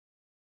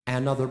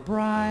Another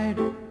bride,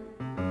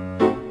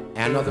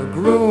 another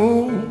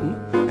groom,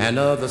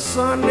 another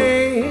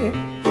Sunday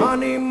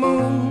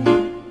honeymoon,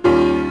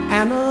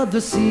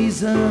 another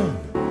season,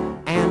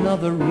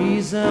 another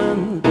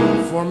reason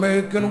for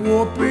making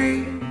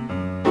whoopee.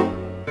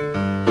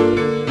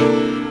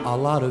 A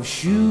lot of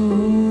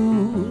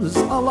shoes,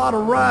 a lot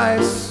of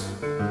rice.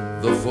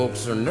 The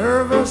folks are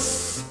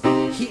nervous,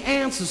 he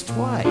answers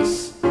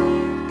twice.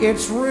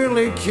 It's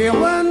really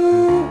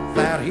killing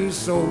that he's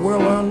so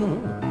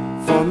willing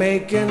for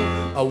making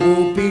a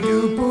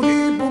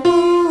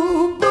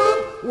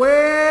whoopee-doo-boo-dee-boo-boo-boo.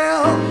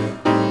 Well,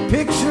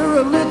 picture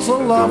a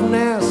little love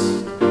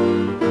nest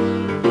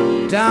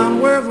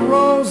down where the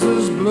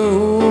roses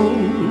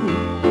bloom.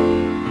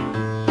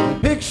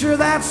 Picture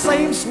that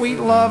same sweet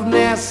love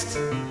nest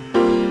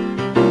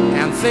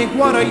and think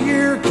what a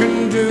year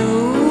can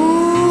do.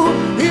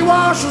 He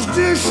washes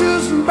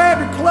dishes and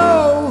baby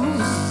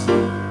clothes.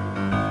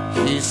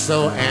 He's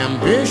so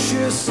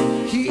ambitious,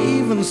 he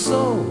even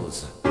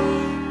sews.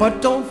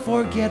 But don't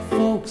forget,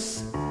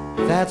 folks,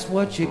 that's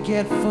what you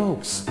get,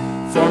 folks,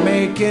 for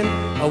making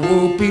a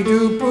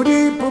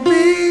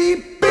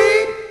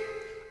whoopee-doo-boo-dee-boo-beep-beep.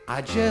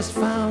 I just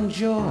found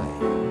joy.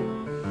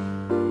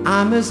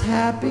 I'm as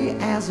happy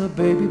as a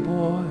baby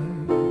boy.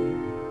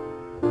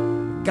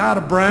 Got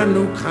a brand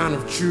new kind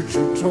of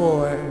choo-choo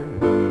toy.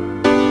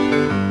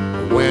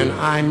 When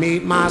I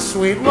meet my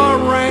sweet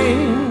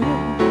Lorraine,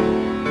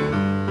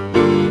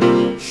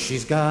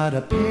 she's got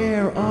a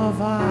pair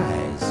of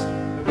eyes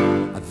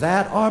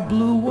that are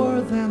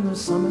bluer than the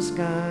summer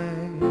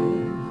skies.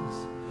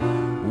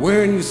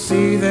 When you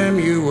see them,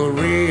 you will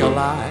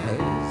realize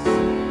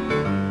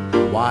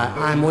why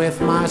I'm with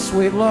my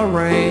sweet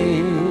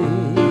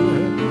Lorraine.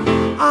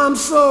 I'm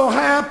so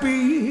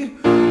happy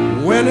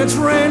when it's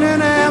raining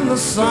and the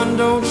sun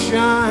don't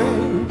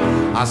shine.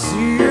 I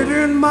see it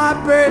in my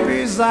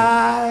baby's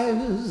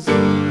eyes.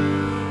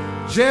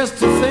 Just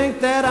to think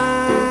that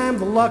I'm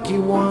the lucky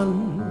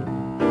one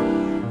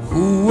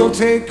who will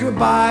take her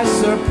by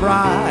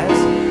surprise.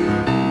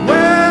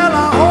 Well,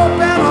 I hope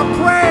and I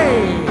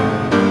pray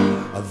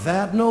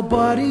that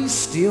nobody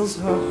steals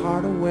her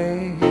heart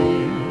away.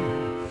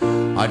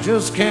 I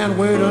just can't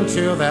wait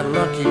until that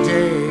lucky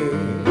day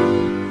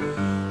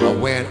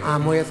when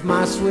I'm with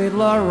my sweet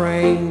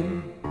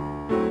Lorraine.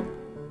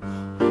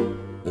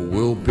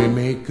 We'll be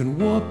making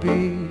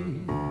whoopee,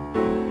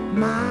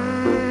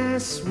 my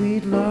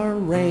sweet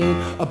Lorraine.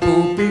 A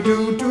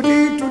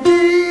boopy-doo-doo-dee-doo-dee.